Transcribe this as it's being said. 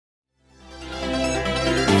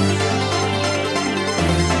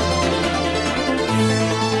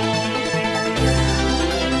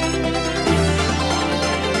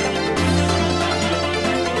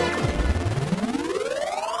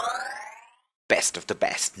best of the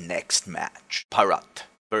best next match. Bharat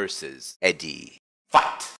versus Eddie.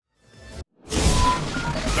 Fight!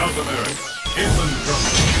 South America, inland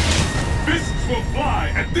jungle. Fists will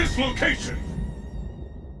fly at this location.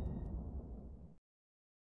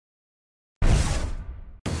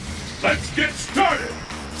 Let's get started!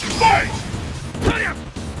 Fight!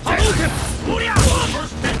 Hadouken!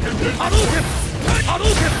 First hit has been Hadouken!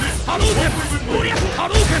 Hadouken! Hadouken!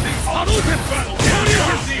 Hadouken! Hadouken! battle.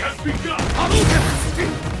 Mercy has begun. Hadouken!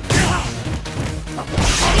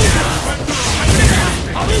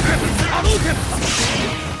 Hadouken! Hadouken!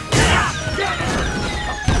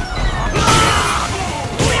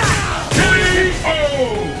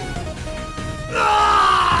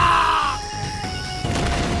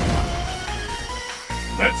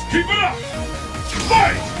 Let's keep it up!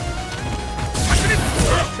 Fight!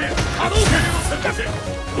 First hit! Hadouken! Hadouken!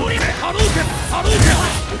 Hadouken! Hadouken!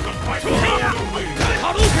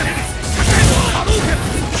 Hadouken! Hadouken!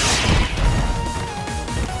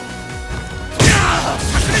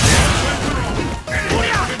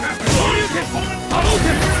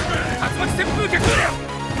 Tatsumaki Senpuu Kyaku!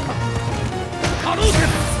 Hadouken!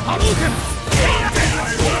 Hadouken!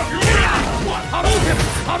 Hadouken!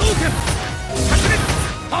 Hadouken!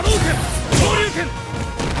 Hadouken! Shoryuken!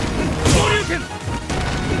 Shoryuken!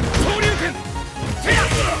 Shoryuken!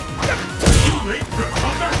 You late for a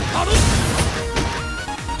comeback? Hadouken!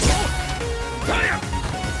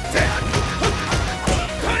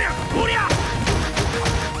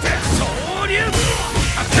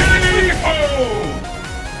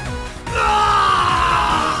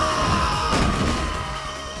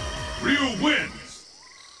 Ryu wins!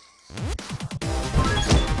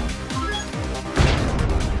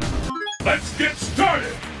 Let's get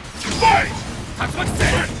started! Fight! Tatsumaki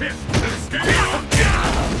First hit! Escape!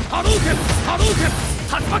 Hadouken! Hadouken!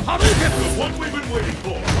 Tatsumaki Hadouken! The one we've been waiting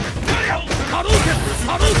for! Hadouken!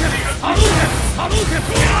 Hadouken! Hadouken! Hadouken!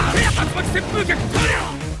 Tatsumaki Senpuu Kyaku!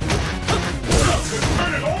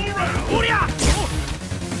 Turn it all around!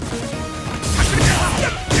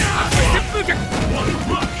 Tatsumaki Senpuu Kyaku! One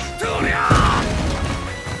rush!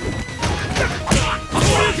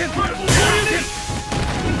 Hadouken! Hadouken!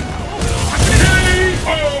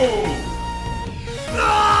 Oh!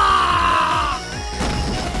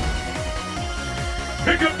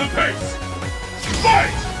 Pick up the pace!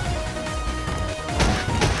 Fight!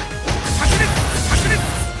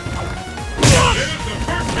 There's the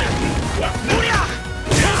first hit!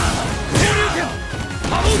 Hadouken!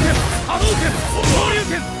 Hadouken! Hadouken!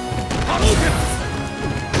 Hadouken! Hadouken!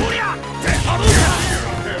 Here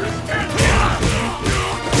up there is Hadouken!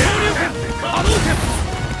 Hadouken!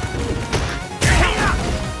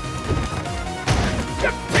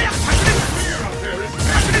 Here up there is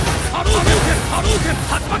Hadouken! Hadouken!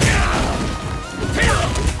 Tatsumaki! rush!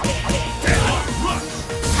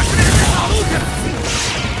 Hadouken!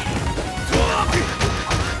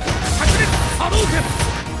 Hadouken!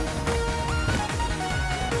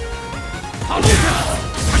 Hadouken!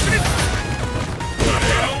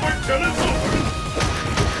 Onward till it's over!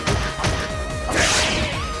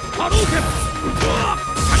 Hadouken!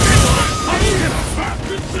 Hadouken!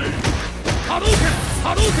 Fast and safe! Hadouken!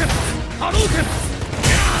 Hadouken! Hadouken!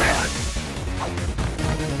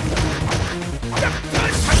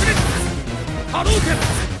 Hadouken!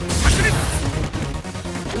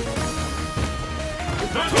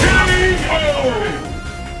 The KO!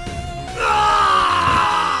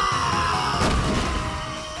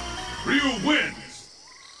 Ryu wins!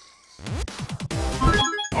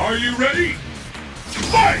 Are you ready?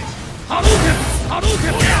 Fight! Hadouken!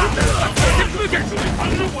 Hadouken! Senpuu Kyaku!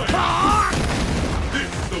 Underway! This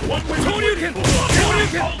is the one way Shoryuken!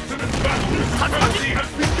 Shoryuken! ultimate battle! Mercy has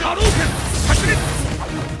begun! Hadouken! Shoryuken!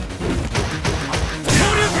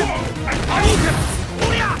 Hadouken!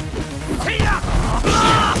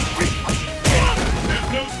 There's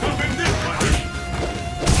no stopping this fight!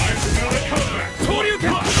 I've got a comeback!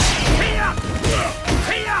 Shoryuken!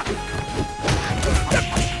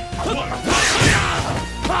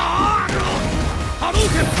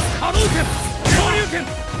 Hadouken! Hadouken! Shoryuken!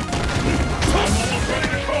 I'm almost ready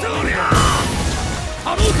to call it!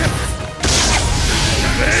 Hadouken!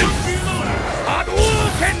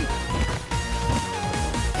 Hadouken!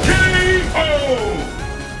 KO!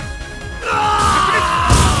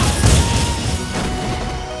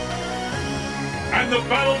 And the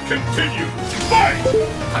battle continues! Fight!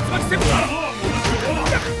 Tatsumaki Senpuu! How long will this go on?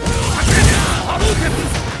 Hadouken!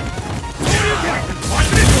 Shoryuken!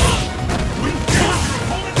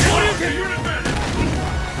 To your advantage!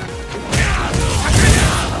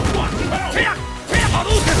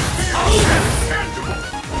 Hadouken! Hadouken! Tangible!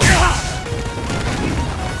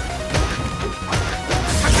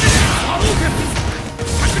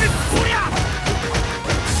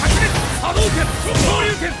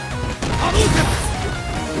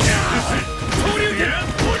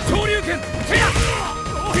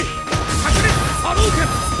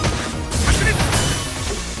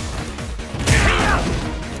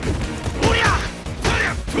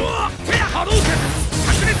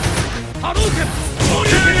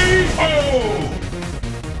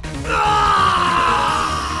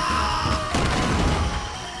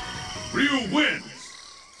 wins.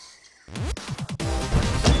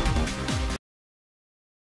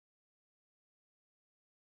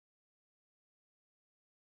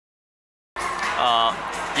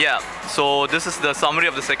 Yeah, so this is the summary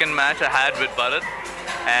of the second match I had with Bharat,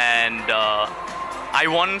 and I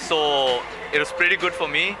won, so it was pretty good for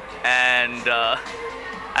me. And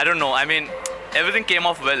I don't know, I mean, everything came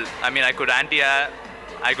off well. I mean, I could anti-air,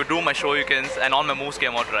 I could do my shoryukens, and all my moves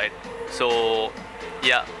came out right. So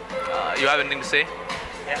yeah, you have anything to say?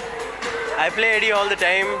 Yeah, I play Eddie all the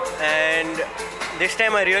time, and this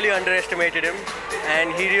time I really underestimated him,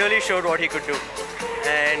 and he really showed what he could do.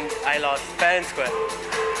 And I lost fair and square.